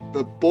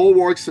the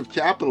bulwarks of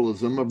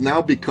capitalism have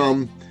now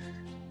become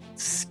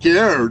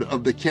scared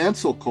of the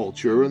cancel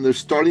culture, and they're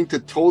starting to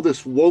toe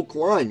this woke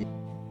line.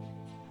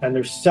 And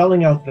they're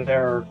selling out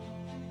their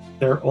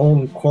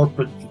own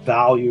corporate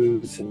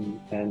values and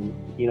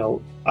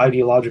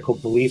ideological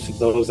beliefs of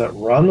those that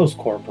run those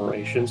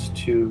corporations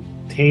to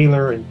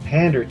tailor and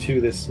pander to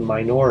this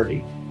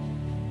minority.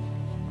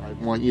 I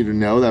want you to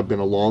know that I've been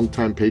a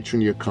long-time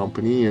patron of your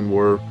company, and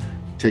we're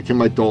taking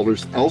my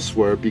dollars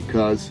elsewhere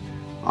because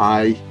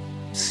I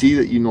see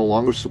that you no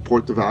longer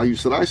support the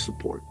values that I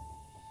support.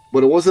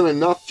 But it wasn't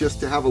enough just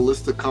to have a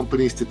list of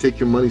companies to take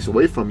your monies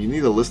away from. You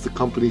need a list of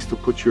companies to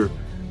put your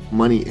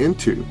money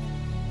into.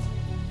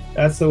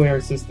 That's the way our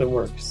system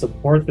works.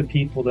 Support the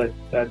people that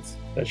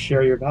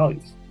share your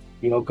values.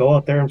 Go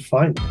out there and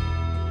find them.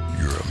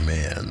 You're a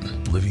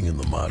man living in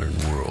the modern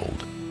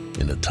world,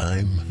 in a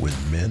time when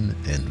men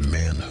and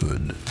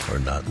manhood are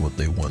not what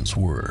they once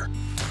were.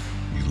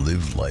 You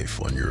live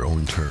life on your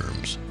own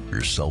terms.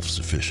 You're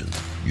self-sufficient.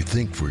 You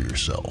think for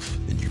yourself,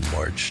 and you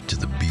march to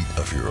the beat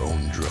of your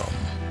own drum.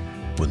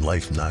 When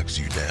life knocks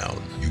you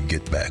down, you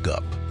get back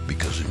up,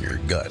 because in your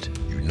gut,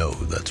 you know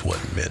that's what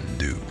men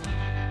do.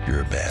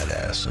 You're a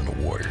badass and a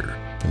warrior.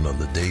 And on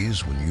the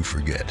days when you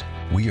forget,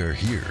 we are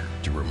here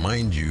to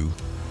remind you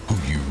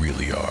who you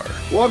really are.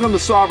 Welcome to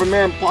Sovereign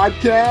Man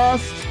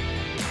Podcast,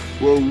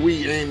 where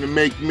we aim to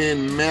make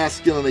men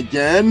masculine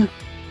again,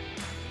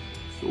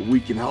 so we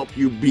can help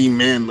you be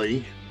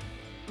manly.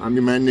 I'm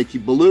your man,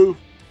 Billou.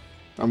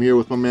 I'm here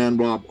with my man,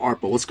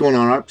 Arpa. What's going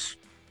on, Arps?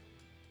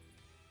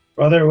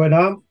 Brother, when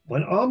I'm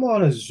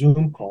on a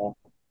Zoom call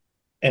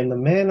and the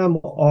man I'm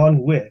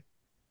on with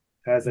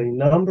has a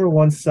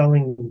 #1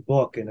 selling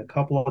book in a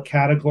couple of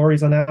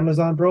categories on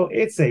Amazon, bro,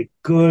 it's a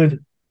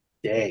good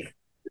day.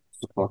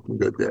 It's a fucking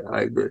good day.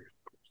 I agree.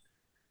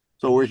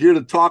 So we're here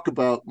to talk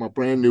about my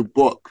brand new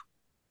book,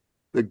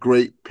 the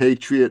Great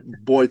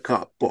Patriot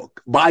BUY-cott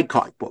book,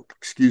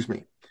 excuse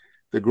me.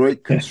 The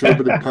great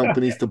conservative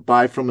companies to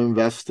buy from,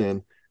 invest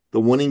in, the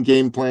winning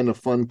game plan to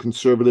fund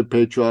conservative,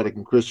 patriotic,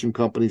 and Christian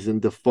companies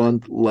and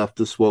defund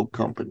leftist woke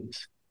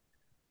companies.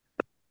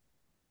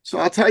 So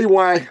I'll tell you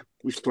why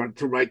we started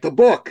to write the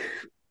book.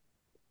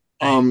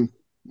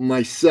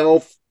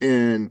 Myself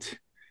and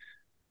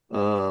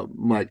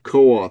my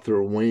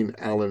co-author, Wayne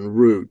Allen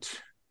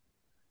Root,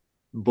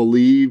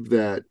 believe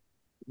that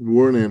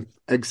we're in an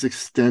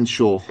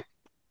existential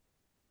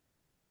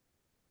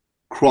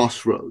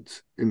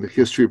crossroads in the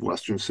history of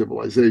Western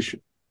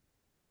civilization.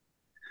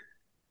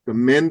 The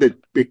men that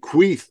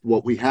bequeathed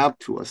what we have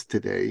to us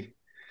today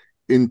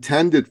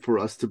intended for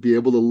us to be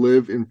able to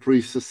live in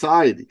free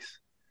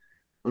societies.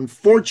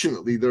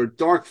 Unfortunately, there are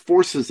dark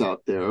forces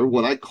out there,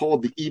 what I call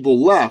the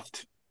evil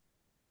left,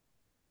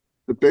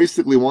 that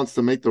basically wants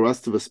to make the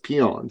rest of us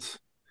peons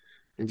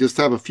and just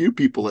have a few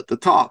people at the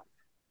top.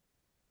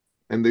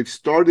 And they've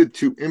started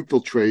to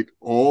infiltrate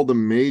all the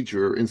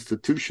major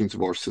institutions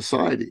of our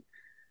society,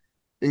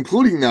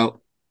 including now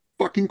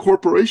fucking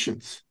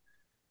corporations.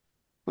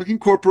 Fucking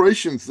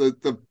corporations,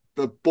 the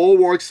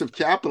bulwarks of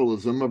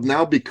capitalism have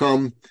now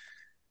become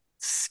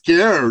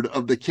scared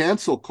of the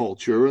cancel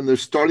culture, and they're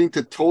starting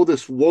to toe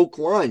this woke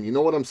line. You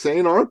know what I'm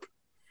saying, Arp?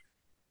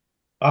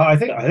 I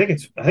think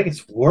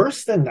it's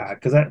worse than that,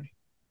 because I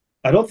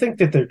don't think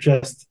that they're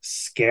just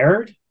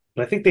scared,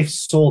 but I think they've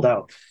sold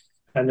out,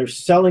 and they're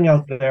selling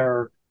out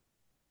their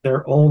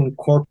own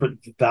corporate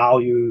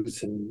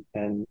values and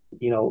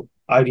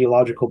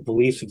ideological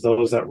beliefs of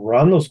those that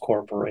run those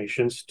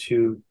corporations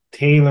to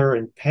tailor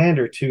and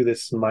pander to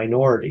this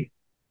minority.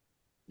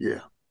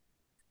 Yeah,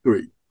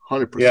 agree.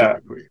 100%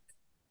 agree.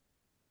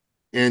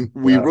 And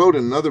we wrote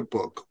another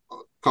book a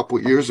couple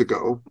of years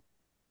ago,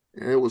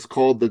 and it was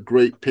called The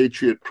Great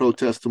Patriot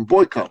Protest and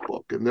Boycott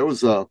Book. And there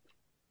was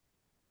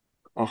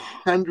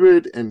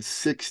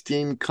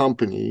 116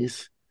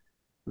 companies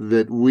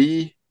that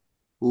we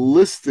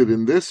listed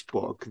in this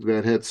book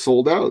that had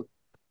sold out,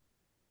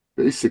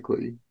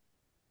 basically.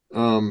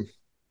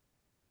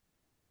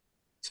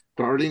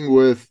 Starting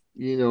with,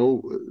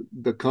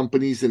 the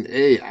companies in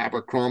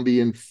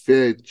Abercrombie and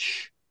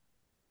Fitch,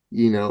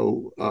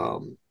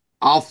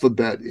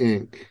 Alphabet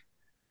Inc.,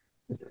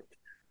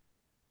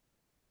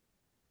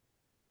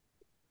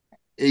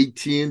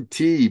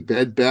 AT&T,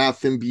 Bed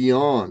Bath &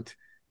 Beyond,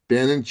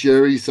 Ben &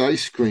 Jerry's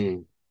Ice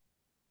Cream.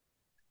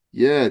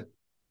 Yeah,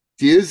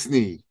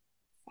 Disney.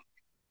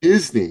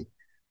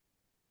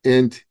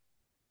 And,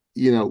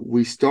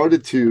 we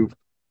started to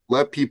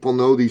let people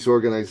know these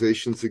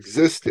organizations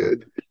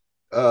existed.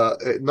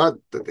 Not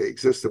that they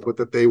existed, but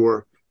that they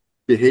were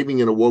behaving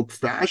in a woke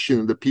fashion,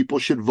 and that people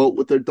should vote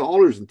with their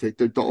dollars and take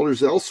their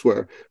dollars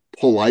elsewhere.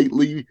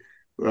 Politely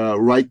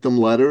write them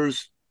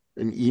letters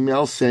and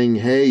emails saying,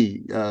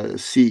 hey,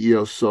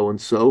 CEO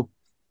so-and-so,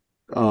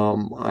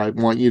 I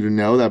want you to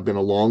know that I've been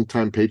a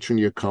long-time patron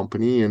of your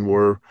company, and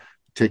we're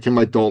taking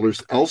my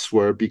dollars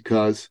elsewhere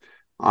because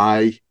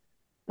I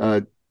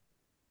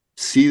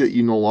see that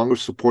you no longer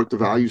support the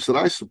values that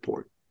I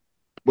support.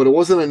 But it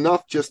wasn't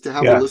enough just to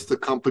have a list of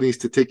companies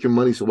to take your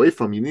monies away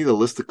from. You need a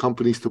list of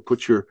companies to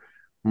put your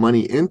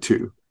money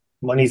into.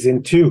 Money's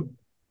in too.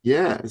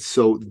 Yeah.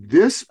 So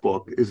this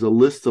book is a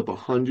list of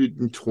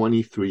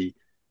 123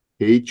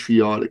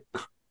 patriotic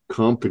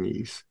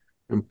companies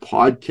and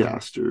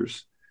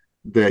podcasters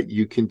that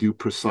you can do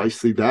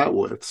precisely that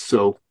with.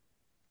 So,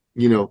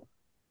 the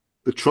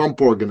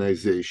Trump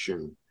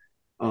Organization,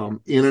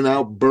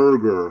 In-N-Out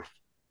Burger,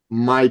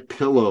 My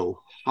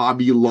Pillow,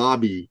 Hobby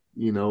Lobby,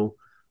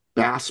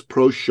 Bass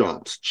Pro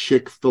Shops,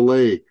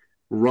 Chick-fil-A,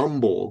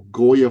 Rumble,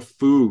 Goya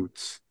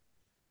Foods,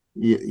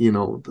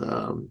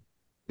 the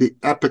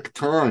Epic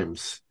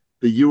Times,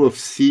 the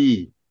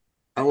UFC,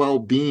 LL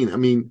Bean. I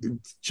mean,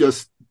 it's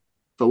just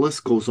the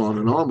list goes on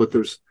and on, but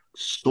there's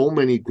so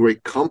many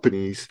great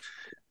companies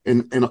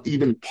and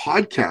even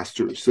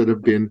podcasters that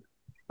have been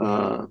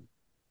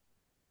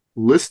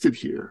listed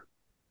here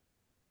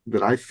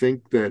that I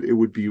think that it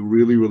would be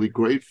really, really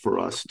great for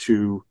us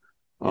to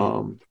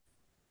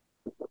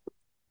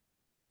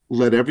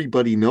let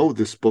everybody know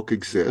this book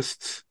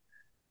exists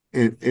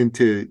and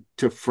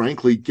to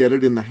frankly get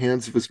it in the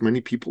hands of as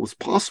many people as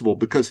possible.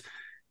 Because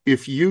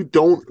if you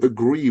don't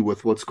agree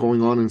with what's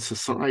going on in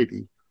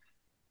society,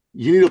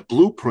 you need a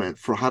blueprint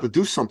for how to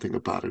do something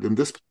about it. And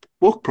this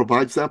book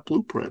provides that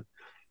blueprint.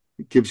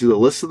 It gives you the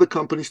list of the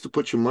companies to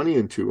put your money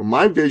into. And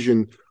my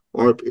vision,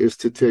 Arp, is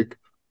to take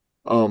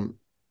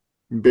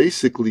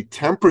basically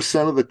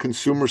 10% of the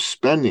consumer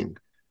spending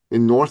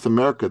in North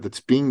America that's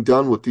being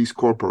done with these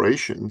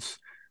corporations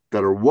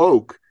that are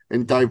woke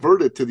and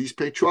divert it to these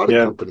patriotic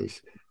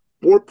companies.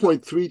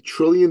 $4.3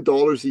 trillion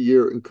a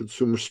year in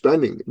consumer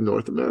spending in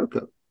North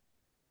America.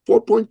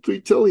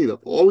 4.3 trillion.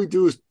 All we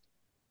do is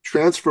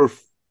transfer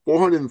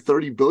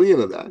 430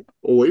 billion of that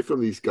away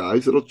from these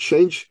guys. It'll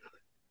change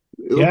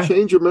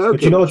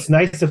America. But what's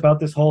nice about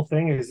this whole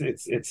thing is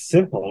it's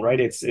simple, right?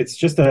 It's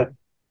just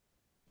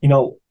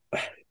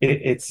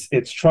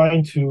it's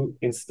trying to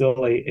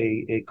instill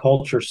a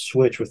culture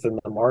switch within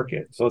the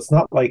market. So it's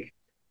not like,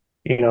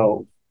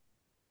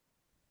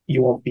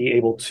 you won't be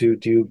able to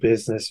do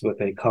business with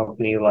a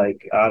company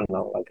like, I don't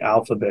know, like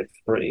Alphabet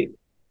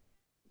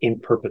in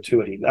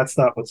perpetuity. That's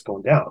not what's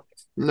going down.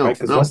 No, right?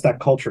 Because once that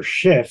culture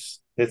shifts,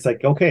 it's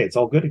like, okay, it's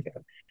all good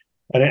again.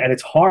 And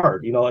it's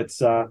hard,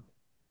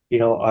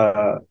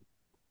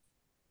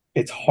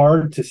 it's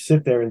hard to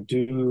sit there and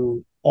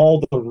do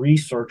all the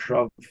research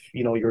of,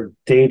 your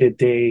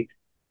day-to-day,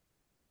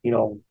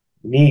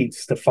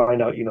 needs to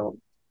find out,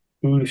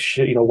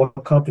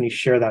 what companies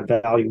share that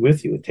value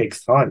with you. It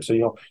takes time.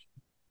 So,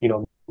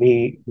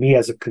 me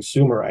as a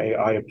consumer,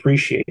 I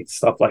appreciate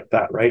stuff like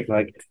that, right?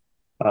 Like,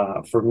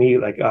 for me,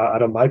 like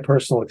out of my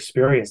personal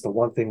experience, the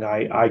one thing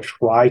I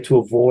try to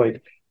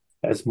avoid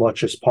as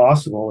much as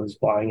possible is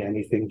buying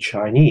anything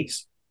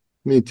Chinese.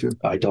 Me too.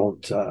 I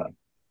don't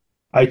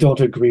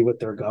agree with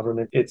their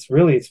government. It's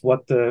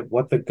what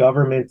the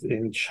government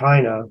in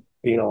China,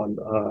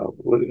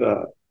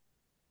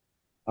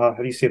 how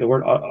do you say the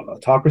word,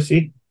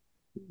 autocracy?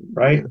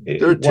 Right?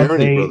 They're a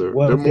tyranny, brother.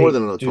 They're more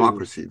than an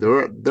autocracy.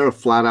 They're a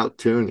flat out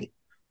tyranny.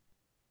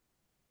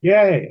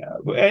 Yeah.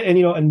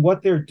 And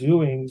what they're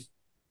doing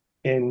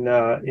in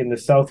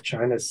the South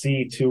China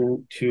Sea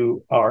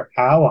to our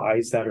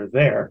allies that are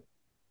there,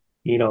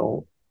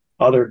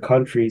 other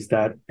countries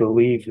that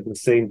believe in the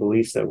same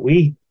beliefs that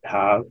we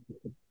have,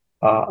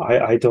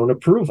 I don't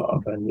approve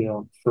of.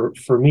 And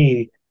for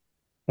me,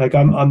 like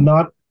I'm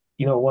not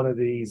one of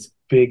these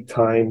big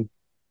time.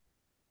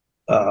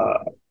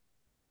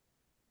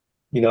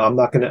 I'm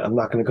not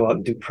gonna go out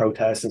and do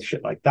protests and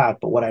shit like that.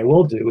 But what I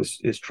will do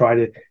is try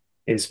to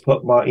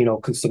put my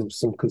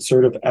some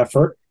concerted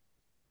effort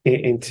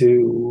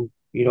into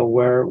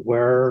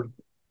where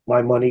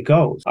my money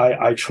goes.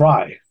 I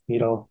try.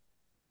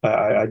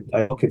 I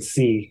can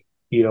see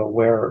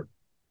where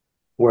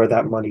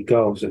that money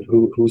goes and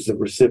who's the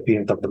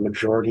recipient of the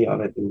majority of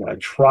it, and I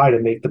try to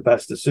make the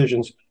best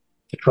decisions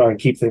to try and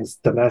keep things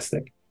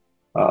domestic,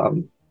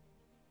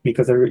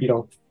 because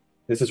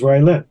this is where I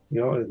live,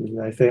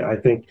 and I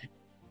think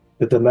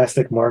the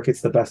domestic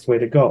market's the best way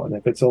to go. And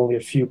if it's only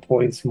a few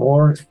points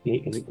more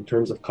in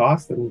terms of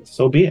cost, then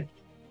so be it.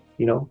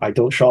 I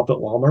don't shop at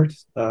Walmart.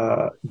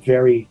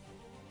 Very,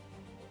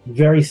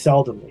 very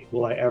seldomly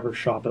will I ever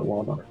shop at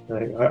Walmart.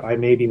 I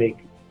maybe make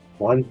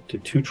 1 to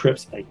 2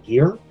 trips a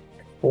year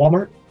at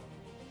Walmart,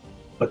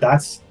 but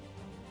that's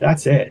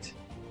it.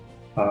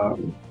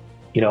 And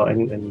we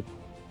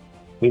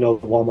know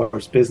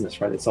Walmart's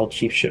business, right? It's all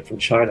cheap shit from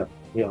China.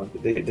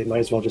 They might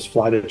as well just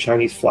fly the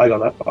Chinese flag on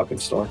that fucking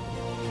store.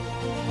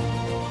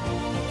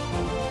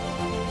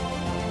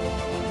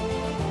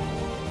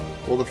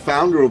 Well, the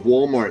founder of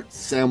Walmart,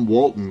 Sam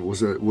Walton,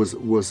 was a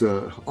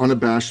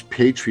unabashed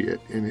patriot,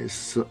 and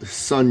his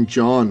son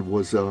John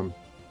was a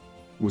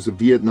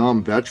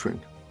Vietnam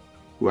veteran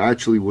who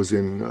actually was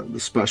in the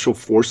special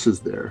forces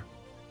there,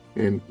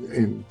 and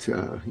even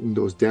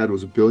though his dad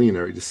was a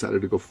billionaire, he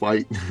decided to go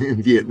fight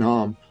in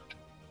Vietnam,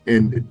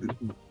 and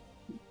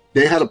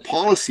they had a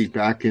policy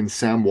back in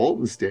Sam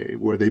Walton's day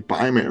where they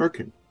buy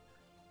American,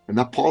 and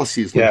that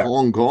policy is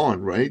long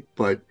gone, right?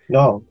 But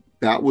no.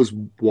 That was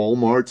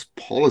Walmart's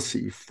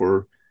policy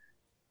for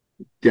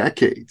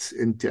decades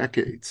and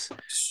decades.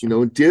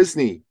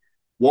 Disney,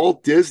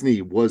 Walt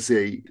Disney was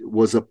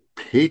a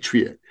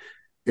patriot,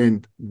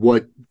 and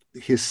what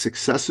his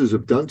successors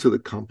have done to the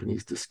company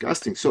is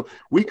disgusting. So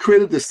we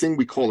created this thing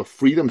we call a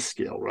freedom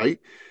scale, right?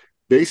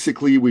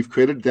 Basically, we've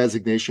created a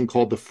designation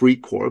called the Free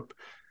Corp,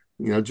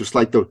 just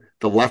like the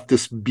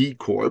leftist B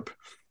Corp.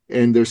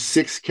 And there's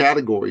 6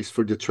 categories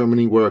for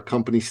determining where a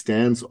company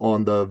stands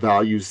on the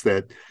values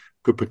that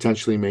could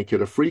potentially make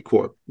it a free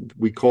corp.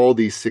 We call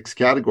these 6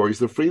 categories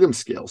the freedom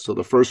scale. So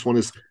the first one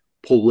is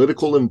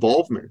political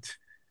involvement.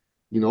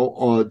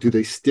 Do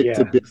they stick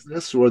to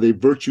business, or are they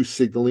virtue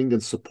signaling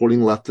and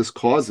supporting leftist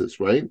causes,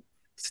 right?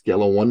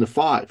 Scale of 1 to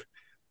 5.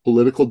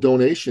 Political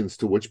donations.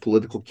 To which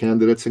political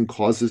candidates and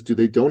causes do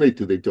they donate?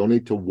 Do they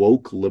donate to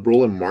woke,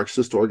 liberal, and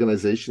Marxist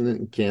organizations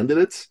and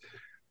candidates,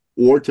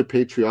 or to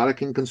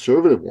patriotic and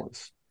conservative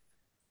ones?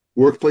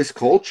 Workplace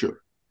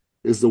culture.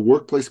 Is the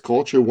workplace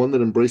culture one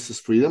that embraces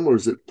freedom, or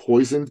is it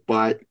poisoned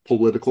by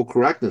political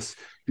correctness?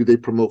 Do they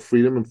promote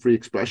freedom and free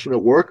expression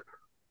at work,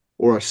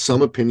 or are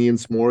some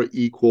opinions more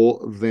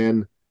equal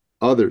than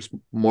others?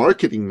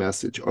 Marketing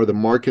message. Are the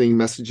marketing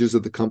messages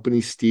of the company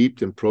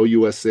steeped in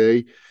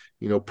pro-USA,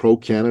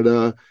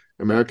 pro-Canada,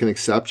 American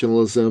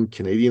exceptionalism,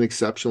 Canadian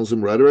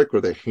exceptionalism rhetoric, or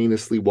are they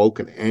heinously woke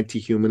and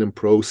anti-human and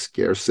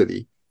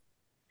pro-scarcity?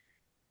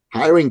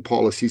 Hiring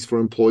policies for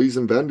employees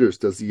and vendors.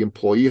 Does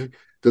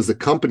the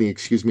company,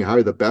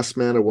 hire the best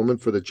man or woman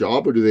for the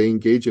job, or do they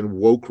engage in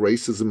woke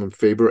racism and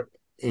favor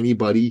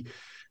anybody,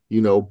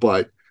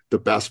 but the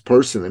best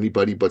person,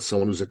 anybody but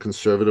someone who's a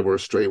conservative or a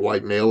straight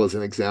white male, as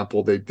an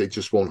example? They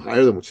just won't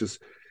hire them, which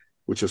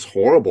is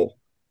horrible,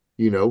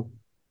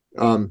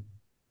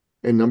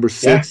 And number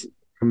 6,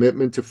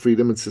 commitment to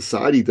freedom and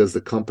society. Does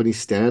the company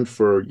stand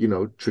for,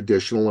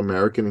 traditional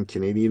American and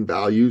Canadian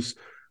values,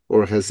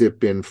 or has it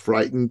been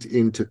frightened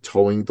into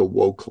towing the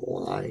woke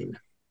line?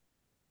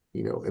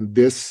 And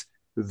this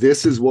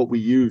is what we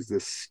use,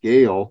 this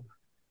scale,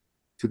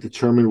 to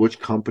determine which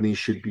companies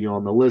should be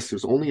on the list.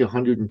 There's only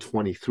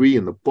 123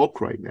 in the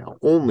book right now,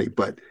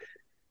 but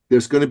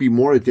there's going to be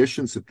more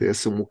editions of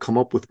this, and we'll come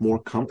up with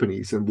more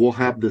companies, and we'll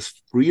have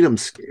this freedom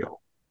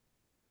scale,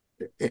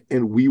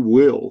 and we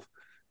will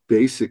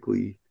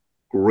basically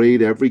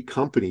grade every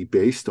company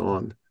based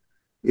on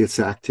its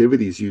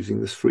activities using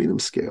this freedom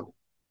scale.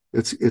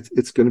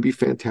 It's going to be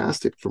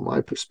fantastic from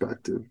my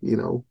perspective.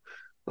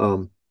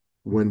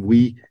 When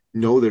we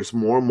know there's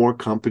more and more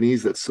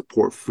companies that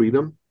support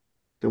freedom,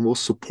 then we'll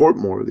support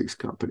more of these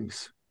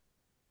companies.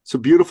 It's a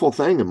beautiful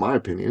thing, in my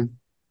opinion.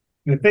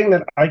 The thing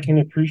that I can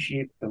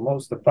appreciate the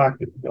most, the fact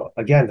that,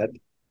 again, that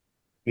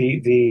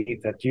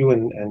that you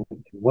and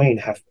Wayne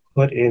have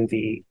put in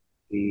the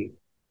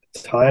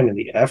time and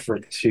the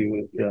effort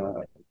to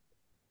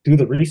do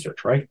the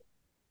research, right?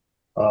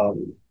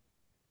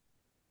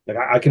 Like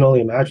I can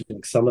only imagine,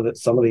 like, some of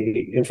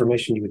the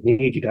information you would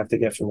need, you'd have to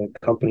get from the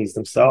companies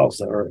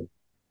themselves, or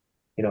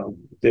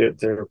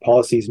their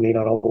policies may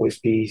not always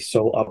be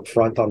so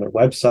upfront on their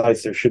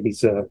websites. There should be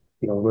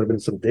would have been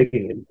some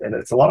digging, and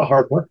it's a lot of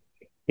hard work.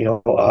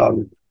 And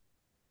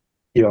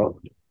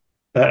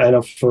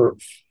for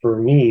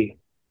me,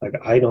 like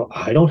I don't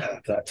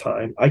have that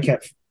time. I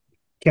can't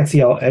see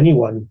how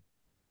anyone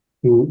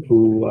who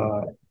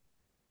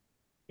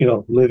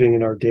living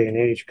in our day and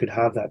age could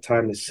have that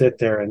time to sit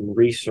there and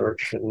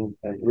research and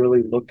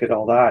really look at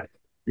all that.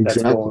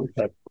 Exactly.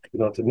 That's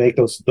going to make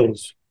those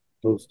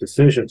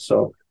decisions.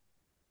 So,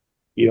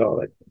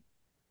 like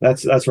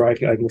that's where I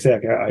can say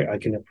I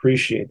can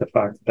appreciate the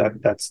fact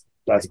that that's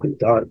been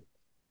done.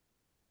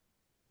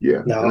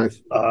 Yeah. Now,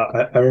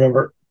 I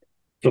remember,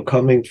 so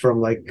coming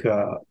from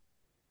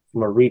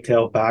from a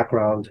retail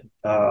background,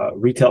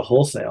 retail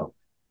wholesale,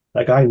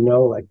 like I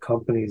know like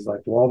companies like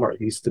Walmart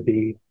used to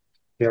be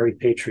very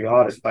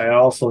patriotic, but I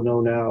also know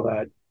now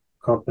that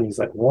companies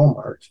like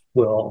Walmart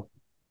will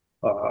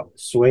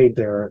sway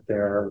their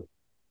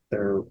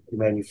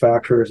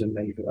manufacturers and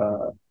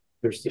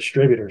their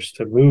distributors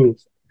to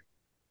move,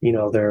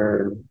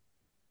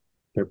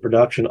 their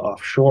production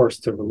offshores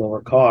to the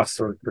lower costs,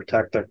 or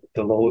protect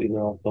the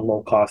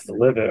low cost of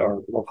living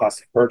or low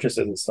cost of purchases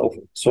and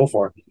so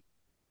forth.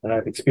 And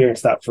I've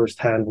experienced that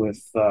firsthand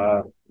with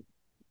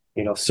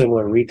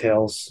similar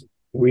retailers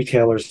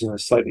in a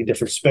slightly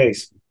different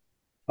space.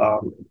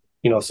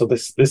 So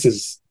this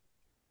is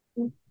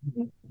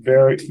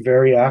very,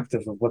 very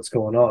active of what's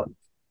going on.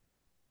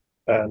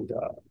 And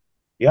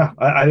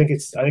I think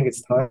it's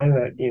time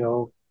that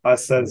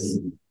us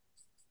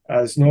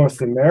as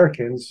North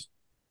Americans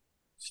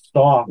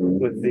stop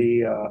with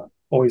the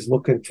always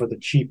looking for the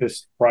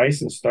cheapest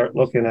price and start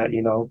looking at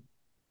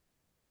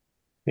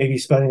maybe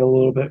spending a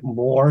little bit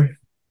more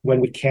when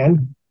we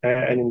can,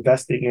 and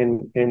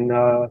investing in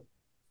our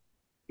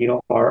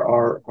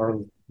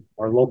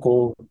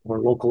local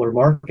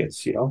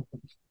markets.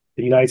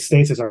 The United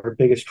States is our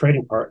biggest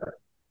trading partner,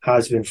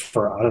 has been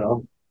for, I don't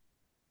know,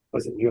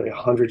 was it nearly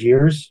 100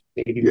 years,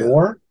 maybe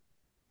more?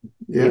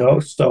 Yeah.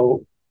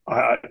 So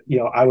I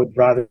would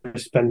rather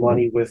spend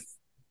money with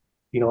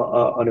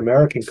an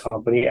American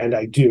company, and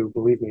I do,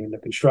 believe me, in the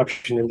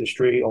construction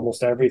industry,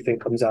 almost everything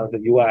comes out of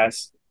the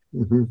U.S.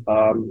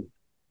 Mm-hmm.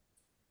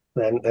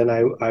 Than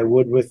I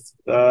would with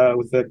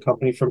a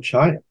company from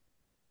China.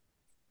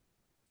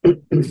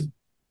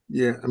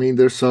 Yeah, I mean,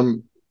 there's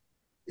some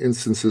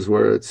instances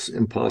where it's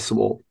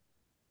impossible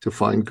to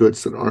find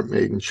goods that aren't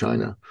made in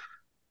China.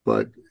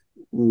 But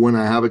when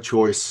I have a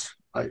choice,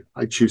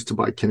 I choose to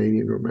buy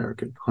Canadian or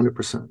American,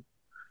 100%.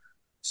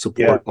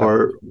 Yeah,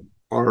 Support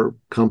our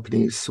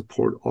companies,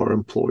 support our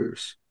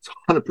employers. It's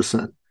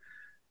 100%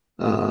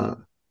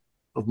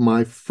 of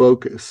my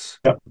focus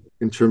yeah,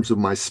 in terms of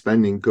my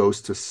spending goes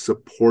to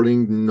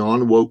supporting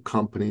non-woke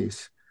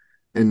companies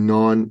and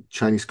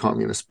non-Chinese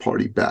Communist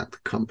Party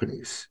backed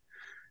companies.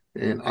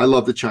 And I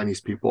love the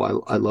Chinese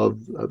people. I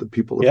love the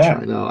people of yeah,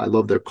 China. I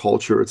love their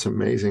culture. It's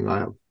amazing. I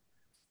have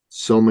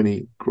so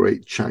many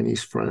great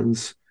Chinese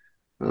friends.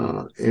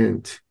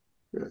 And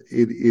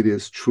it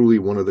is truly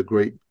one of the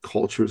great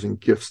cultures and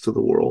gifts to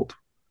the world.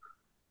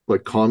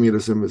 But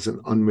communism is an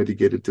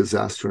unmitigated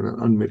disaster and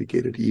an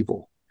unmitigated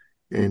evil.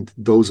 And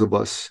those of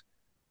us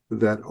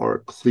that are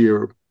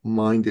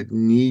clear-minded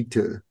need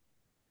to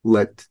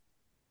let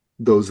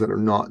those that are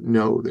not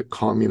know that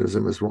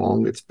communism is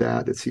wrong, it's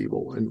bad, it's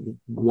evil. And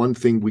one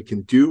thing we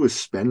can do is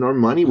spend our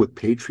money with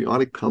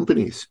patriotic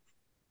companies.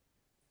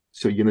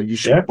 So, you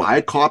should yeah, buy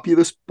a copy of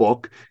this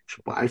book, you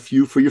should buy a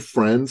few for your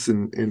friends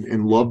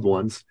and loved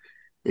ones,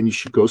 and you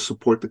should go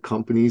support the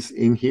companies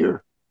in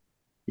here.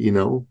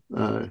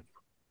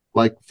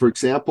 Like, for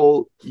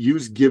example,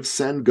 use Give,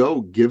 Send,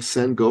 Go. Give,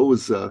 Send, Go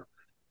is a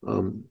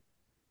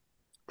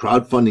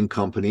crowdfunding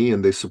company,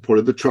 and they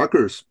supported the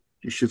truckers.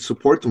 You should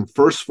support them.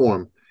 First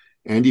Form,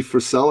 Andy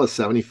Frisella,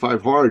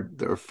 75 Hard,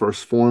 their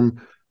First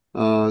Form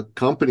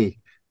company.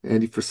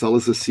 Andy Frisella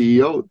is the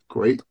CEO.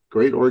 Great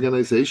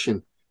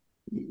organization.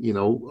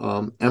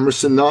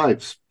 Emerson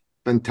Knives,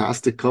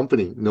 fantastic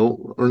company.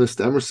 No,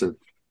 Ernest Emerson.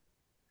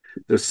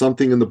 There's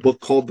something in the book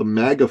called the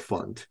MAGA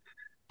Fund.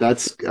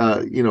 That's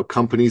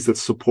companies that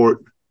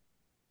support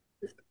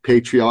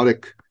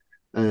patriotic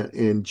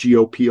and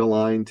GOP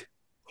aligned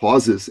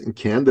causes and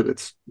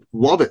candidates.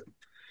 Love it.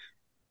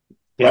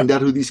 yeah, Find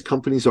out who these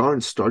companies are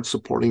and start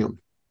supporting them.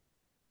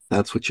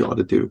 That's what you ought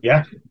to do.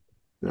 yeah,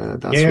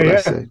 That's what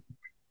I say.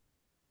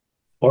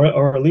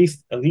 or at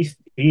least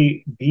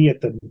be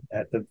at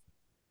the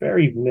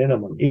very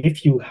minimum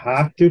if you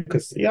have to,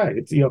 because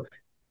it's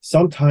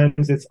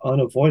sometimes it's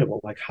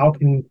unavoidable. Like how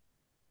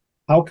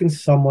can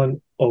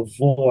someone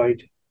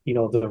avoid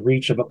the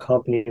reach of a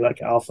company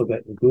like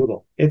Alphabet and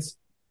Google? It's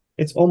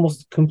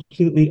almost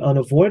completely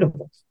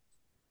unavoidable.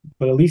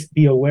 But at least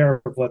be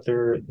aware of what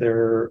their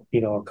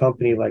a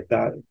company like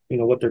that,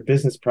 what their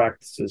business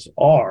practices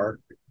are,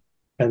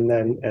 and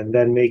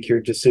then make your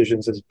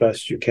decisions as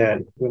best you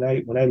can. When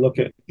I look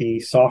at the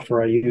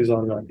software I use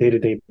on a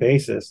day-to-day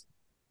basis,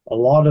 a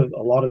lot of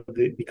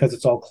the, because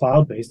it's all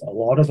cloud-based, a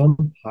lot of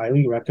them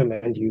highly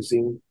recommend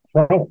using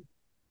Chrome,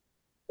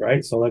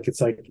 right? So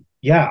it's like,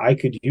 yeah, I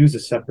could use a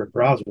separate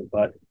browser,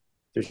 but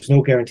there's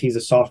no guarantees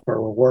the software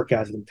will work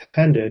as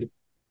intended,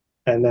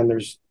 and then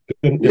there's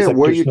Where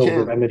no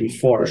can remedy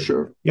for it.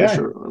 sure, Yeah, for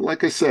sure.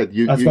 Like I said,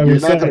 that's why you're we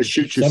not going said to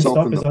shoot some yourself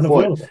stuff in is the foot.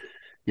 unavoidable.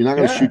 You're not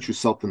going to Yeah, shoot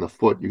yourself in the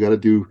foot. You got to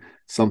do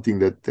something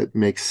that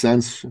makes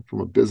sense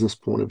from a business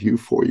point of view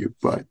for you.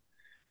 But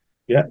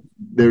yeah,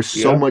 there's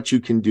so yeah, much you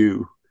can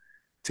do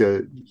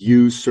to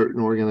use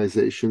certain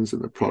organizations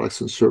and the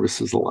products and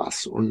services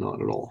less or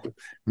not at all.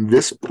 And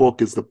this book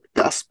is the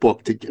best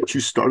book to get you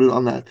started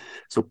on that.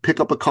 So pick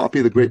up a copy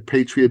of the Great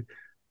Patriot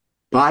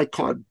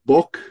BUY-cott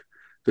book,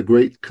 the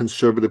great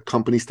conservative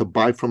companies to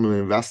buy from and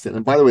invest in.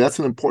 And by the way, that's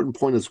an important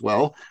point as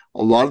well.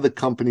 A lot of the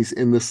companies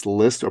in this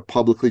list are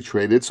publicly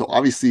traded. So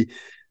obviously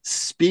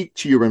speak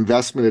to your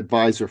investment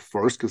advisor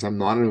first, because I'm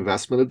not an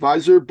investment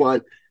advisor.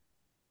 But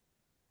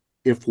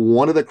if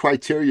one of the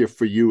criteria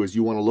for you is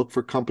you want to look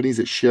for companies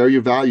that share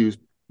your values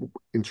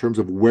in terms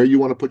of where you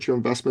want to put your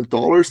investment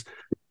dollars,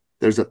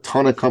 there's a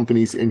ton of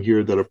companies in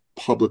here that are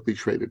publicly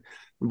traded.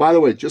 And by the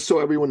way, just so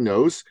everyone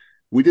knows,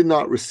 we did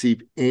not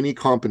receive any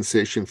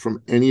compensation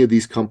from any of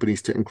these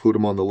companies to include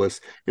them on the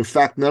list. In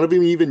fact, none of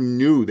them even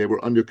knew they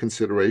were under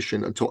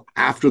consideration until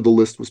after the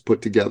list was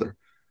put together.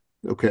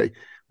 Okay.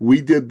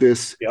 We did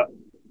this. yeah.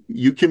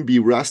 You can be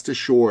rest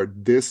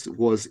assured this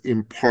was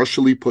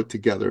impartially put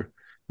together.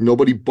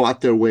 Nobody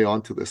bought their way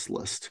onto this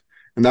list.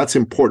 And that's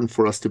important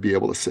for us to be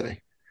able to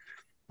say.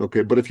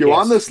 Okay. But if you're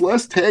on this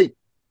list, hey,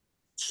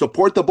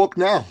 support the book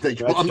now that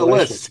you're on the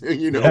list.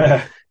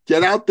 Yeah.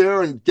 Get out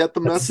there and get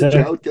the message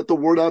out, get the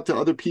word out to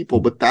other people.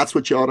 But that's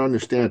what you ought to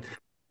understand.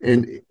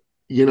 And,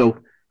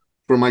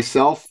 for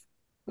myself,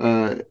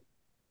 I'm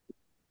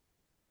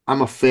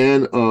a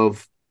fan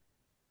of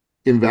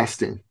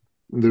investing.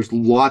 There's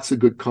lots of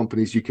good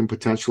companies you can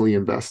potentially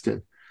invest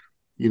in.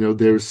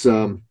 There's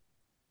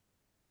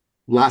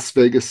Las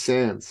Vegas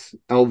Sands,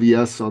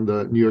 LVS on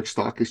the New York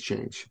Stock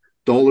Exchange,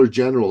 Dollar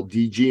General,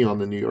 DG on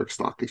the New York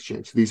Stock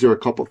Exchange. These are a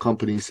couple of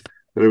companies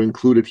that are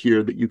included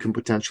here that you can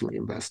potentially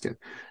invest in.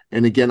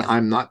 And again,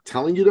 I'm not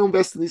telling you to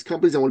invest in these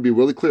companies. I want to be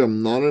really clear.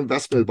 I'm not an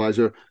investment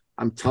advisor.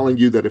 I'm telling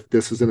you that if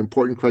this is an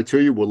important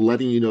criteria, we're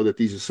letting you know that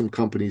these are some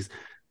companies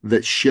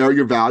that share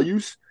your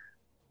values,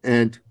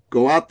 and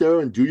go out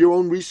there and do your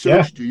own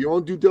research, do your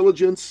own due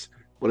diligence.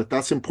 But if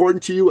that's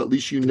important to you, at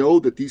least you know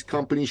that these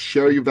companies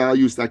share your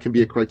values. That can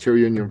be a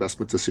criteria in your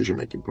investment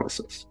decision-making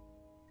process.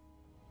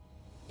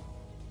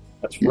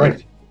 That's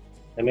right.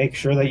 And make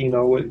sure that, you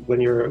know, when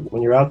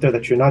you're out there,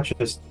 that you're not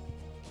just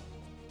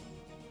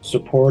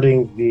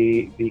supporting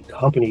the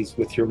companies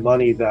with your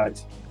money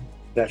that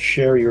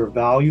share your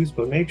values,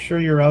 but make sure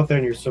you're out there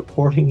and you're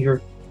supporting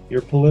your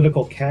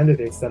political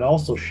candidates that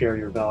also share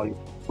your values.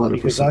 100%.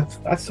 Because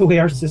that's the way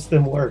our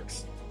system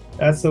works.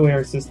 That's the way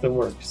our system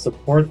works.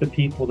 Support the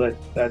people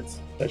that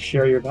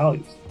share your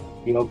values.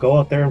 You know, go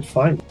out there and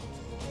find them.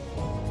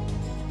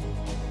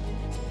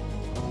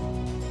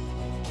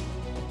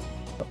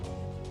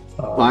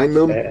 Find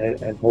them,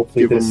 and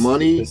hopefully give them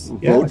money,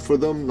 vote for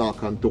them,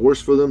 knock on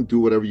doors for them, do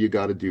whatever you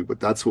got to do. But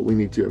that's what we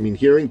need to do. I mean,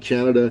 here in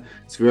Canada,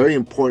 it's very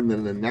important that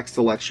in the next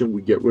election,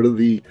 we get rid of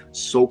the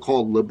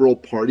so-called Liberal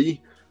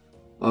Party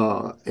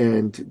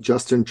and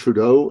Justin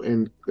Trudeau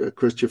and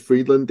Chrystia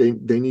Freeland.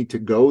 They need to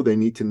go. They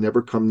need to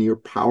never come near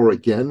power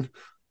again.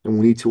 And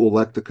we need to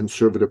elect the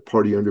Conservative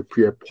Party under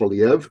Pierre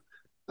Poilievre.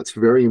 That's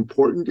very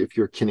important. If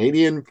you're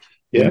Canadian,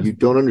 and you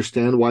don't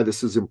understand why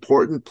this is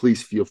important,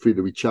 please feel free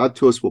to reach out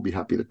to us. We'll be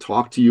happy to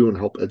talk to you and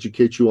help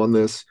educate you on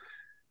this.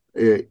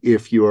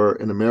 If you're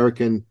an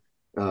American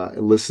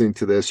listening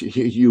to this,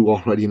 you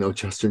already know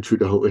Justin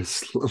Trudeau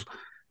is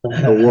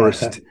the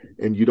worst,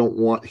 and you don't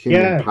want him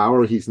in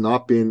power. He's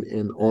not been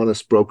an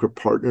honest broker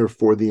partner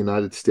for the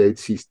United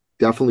States. He's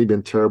definitely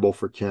been terrible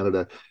for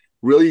Canada.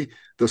 Really,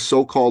 the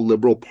so-called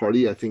Liberal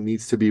Party, I think,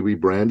 needs to be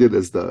rebranded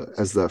as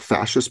the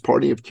Fascist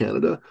Party of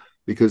Canada,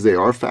 because they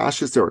are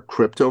fascist. They're a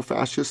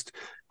crypto-fascist.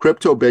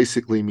 Crypto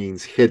basically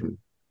means hidden,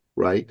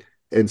 right?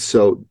 And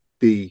so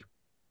the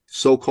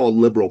so-called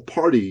Liberal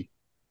Party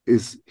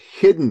is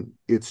hidden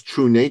its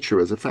true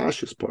nature as a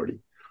fascist party.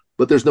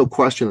 But there's no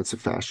question it's a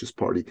fascist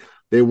party.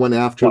 They went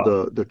after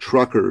the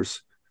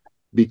truckers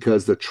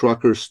because the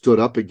truckers stood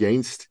up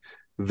against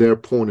their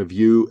point of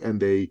view, and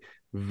they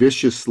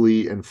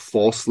viciously and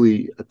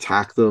falsely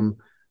attacked them,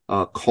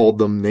 called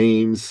them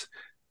names,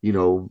 you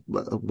know,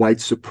 white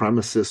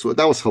supremacists. Well,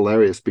 that was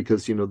hilarious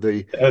because, you know,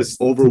 the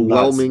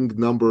overwhelming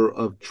number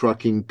of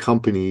trucking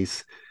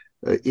companies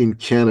in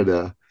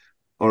Canada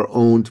are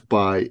owned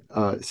by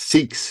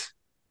Sikhs,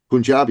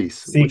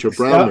 Punjabis, which are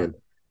brown men.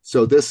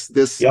 So this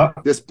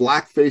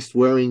black-faced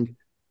wearing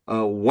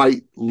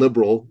white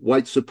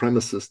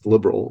supremacist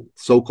liberal,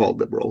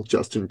 so-called liberal,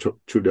 Justin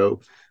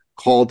Trudeau,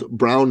 called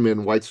brown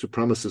men white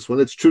supremacists,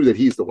 when it's true that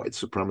he's the white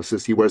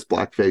supremacist. He wears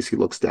blackface. He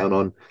looks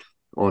down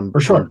on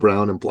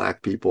brown and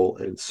black people.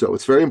 And so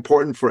it's very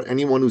important for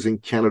anyone who's in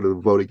Canada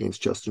to vote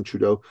against Justin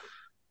Trudeau.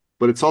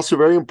 But it's also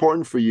very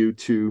important for you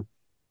to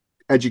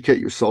educate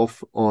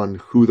yourself on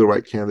who the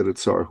right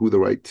candidates are, who the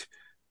right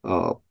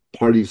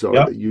parties are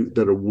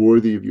that are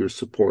worthy of your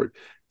support.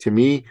 To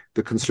me,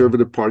 the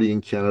Conservative Party in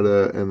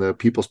Canada and the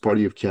People's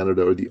Party of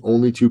Canada are the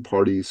only two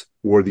parties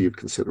worthy of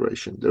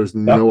consideration. There's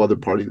no other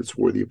party that's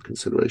worthy of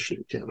consideration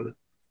in Canada,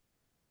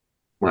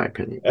 my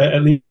opinion.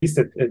 At least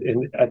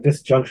at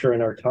this juncture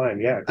in our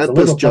time, At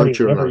this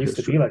juncture never used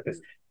to be like this.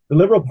 The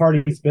Liberal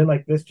Party's been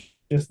like this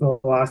just in the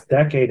last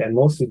decade, and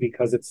mostly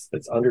because it's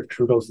under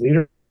Trudeau's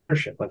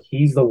leadership. Like,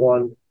 he's the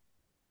one.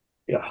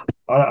 I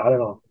don't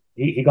know.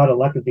 He got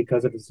elected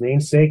because of his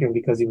namesake and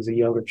because he was a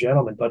younger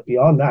gentleman. But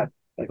beyond that,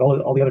 like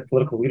all the other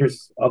political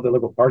leaders of the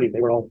Liberal Party,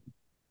 they were all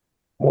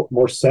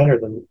more center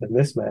than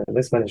this man. And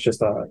this man is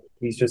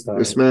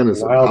this man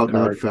is an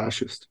out-and-out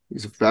fascist.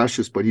 He's a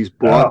fascist, but he's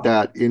brought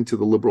that into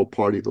the Liberal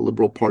Party. The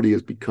Liberal Party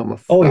has become a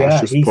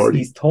fascist party.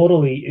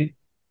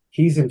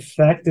 He's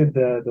infected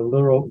the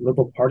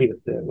Liberal Party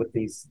with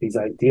these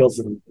ideals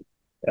and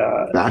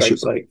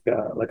fascism,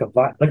 like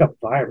a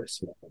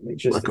virus, man.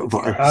 It's just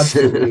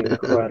absolutely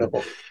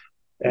incredible.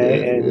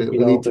 And we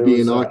need to be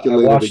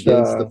inoculated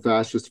against the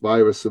fascist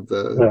virus of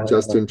the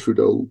Justin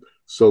Trudeau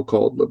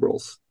so-called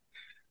liberals.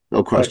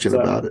 No question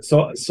about it.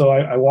 So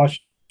I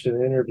watched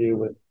an interview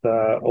with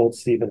old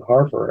Stephen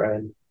Harper,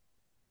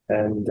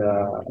 and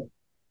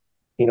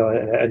you know,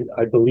 and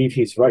I believe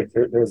he's right.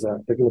 There's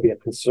going to be a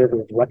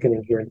conservative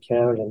reckoning here in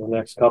Canada in the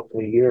next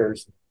couple of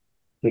years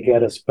to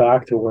get us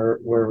back to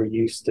where we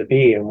used to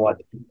be and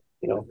what,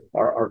 you know,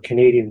 our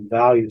Canadian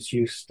values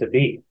used to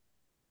be.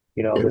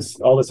 You know,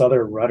 all this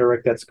other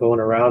rhetoric that's going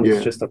around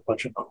is just a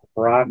bunch of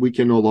crap. We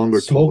can no longer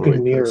smoke and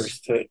tolerate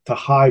mirrors to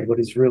hide what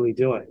he's really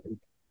doing.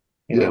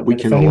 We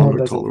can no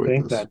longer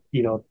tolerate this. That,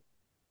 you know,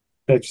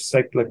 that's just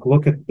like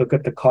look at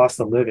the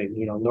cost of living.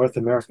 You know, North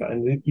America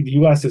and the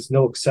U.S. is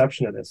no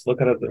exception to this.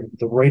 Look at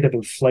the rate of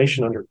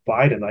inflation under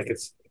Biden. Like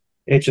it's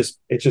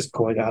just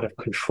going out of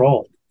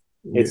control.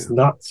 It's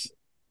nuts.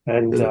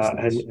 And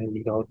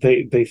you know,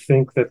 they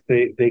think that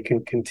they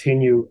can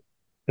continue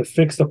to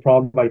fix the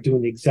problem by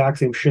doing the exact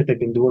same shit they've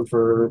been doing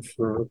for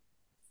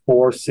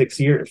 4 to 6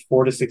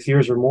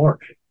 years or more.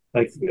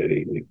 Like,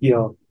 you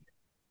know,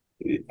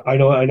 I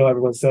know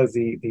everyone says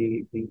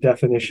the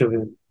definition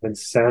of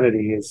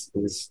insanity is,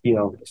 you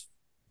know,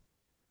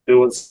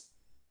 doing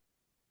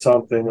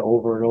something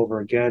over and over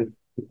again,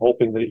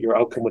 hoping that your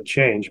outcome would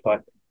change,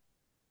 but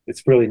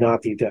it's really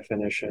not the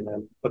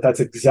definition. But that's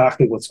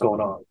exactly what's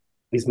going on.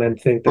 These men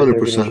think that they're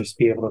going to 100%. just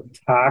be able to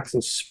tax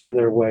and spend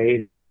their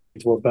way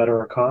into a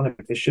better economy.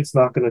 This shit's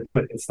not going to.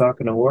 It's not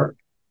going to work.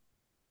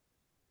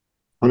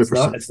 It's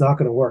not. 100%. It's not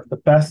going to work. The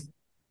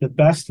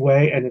best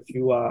way, and if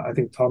you, I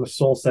think Thomas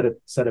Sowell said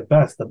it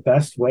best. The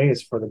best way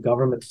is for the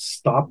government to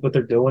stop what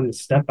they're doing and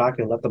step back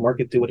and let the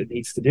market do what it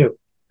needs to do,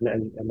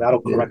 and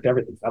that'll Yeah. correct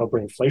everything. That'll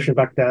bring inflation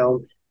back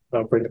down.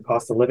 That'll bring the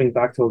cost of living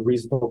back to a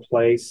reasonable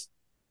place.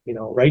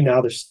 Right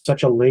now there's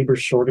such a labor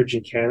shortage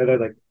in Canada.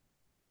 Like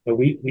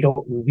we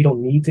don't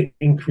need to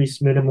increase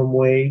minimum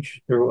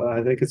wage.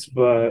 I think it's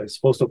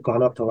supposed to have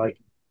gone up to like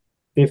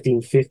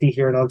 15.50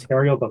 here in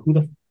Ontario. But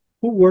who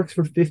works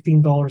for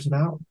 $15 an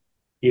hour?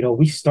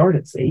 We start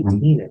at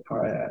 18 at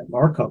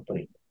our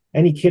company.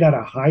 Any kid out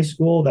of high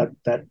school that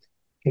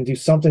can do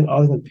something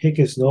other than pick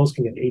his nose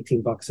can get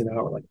 $18 an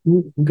hour. Like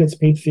who gets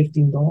paid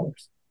 $15?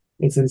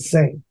 It's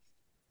insane.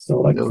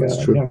 So like No,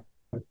 it's true.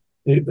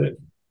 yeah,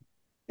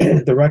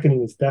 the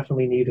reckoning is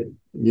definitely needed.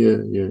 Yeah.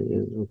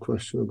 No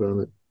question about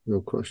it. No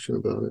question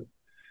about it.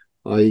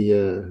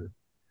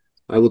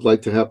 I would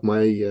like to have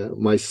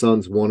my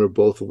sons, one or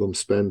both of them,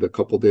 spend a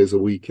couple days a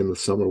week in the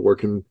summer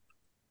working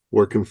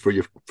for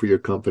your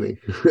company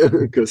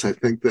because I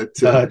think that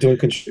Doing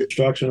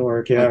construction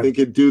work, yeah. I think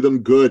it'd do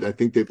them good. I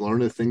think they'd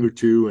learn a thing or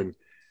two, and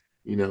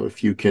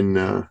if you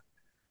can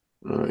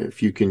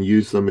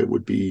use them, it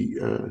would be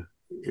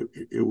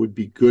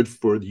good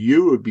for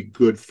you. It would be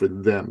good for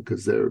them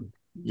because they're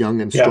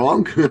young and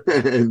strong,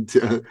 and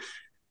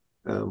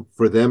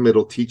for them,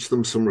 it'll teach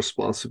them some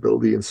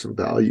responsibility and some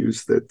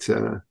values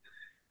that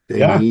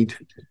they need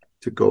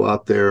to go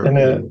out there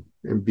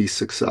and be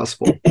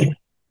succcessful.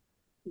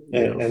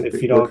 And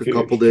if you're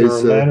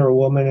a man or a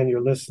woman and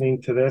you're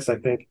listening to this, I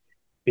think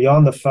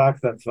beyond the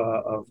fact that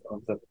of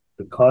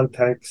the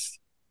context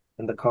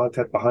and the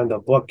content behind the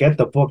book, get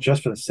the book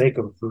just for the sake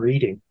of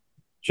reading,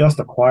 just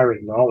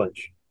acquiring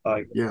knowledge.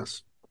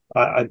 Yes,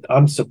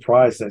 I'm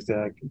surprised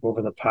that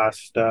over the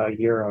past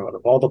year, out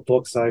of all the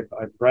books I've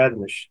read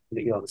and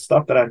the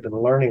stuff that I've been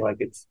learning,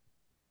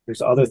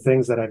 there's other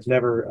things that I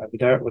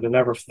would have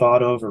never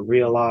thought of or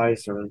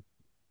realized or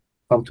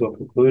come to a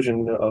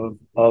conclusion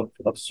of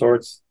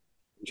sorts.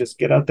 Just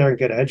get out there and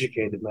get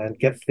educated, man.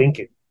 Get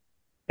thinking.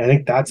 I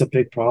think that's a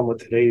big problem with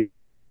today's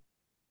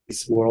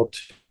world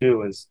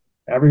too. Is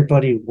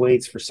everybody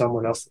waits for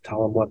someone else to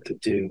tell them what to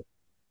do.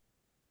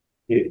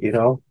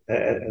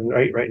 And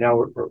right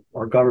now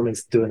our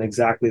government's doing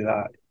exactly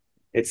that.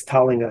 It's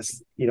telling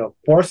us,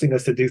 forcing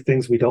us to do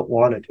things we don't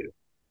want to do,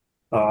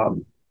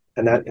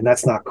 and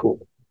that's not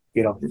cool.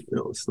 No,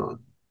 it's not.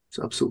 It's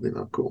absolutely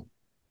not cool.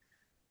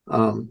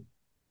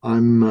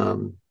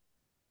 I'm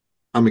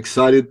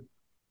excited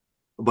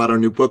about our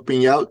new book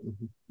being out.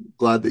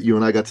 Glad that you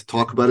and I got to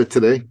talk about it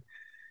today.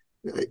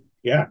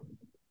 Yeah.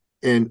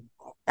 And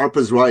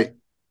Arpa's right.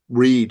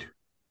 Read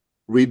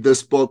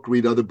this book,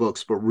 read other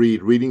books, but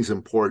reading's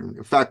important.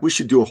 In fact, we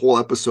should do a whole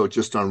episode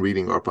just on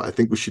reading, Arpa. I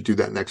think we should do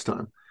that next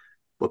time.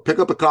 But pick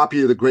up a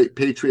copy of the great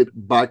Patriot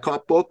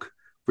BUY-cott book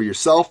for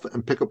yourself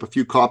and pick up a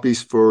few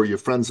copies for your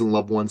friends and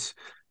loved ones.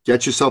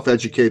 Get yourself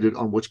educated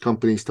on which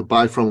companies to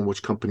buy from and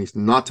which companies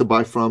not to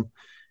buy from,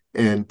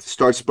 and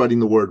start spreading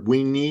the word.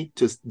 We need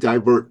to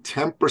divert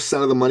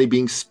 10% of the money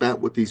being spent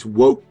with these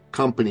woke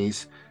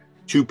companies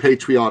to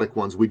patriotic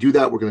ones. We do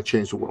that, we're going to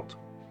change the world.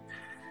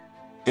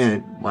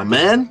 And my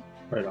man,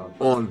 right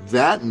on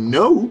that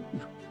note,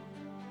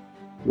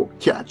 we'll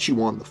catch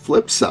you on the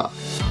flip side.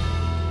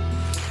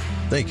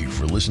 Thank you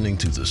for listening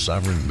to the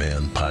Sovereign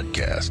Man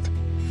Podcast.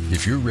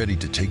 If you're ready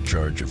to take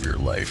charge of your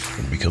life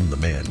and become the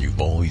man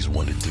you've always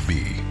wanted to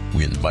be,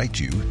 we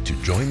invite you to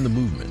join the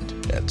movement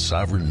at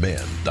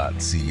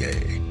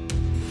sovereignman.ca.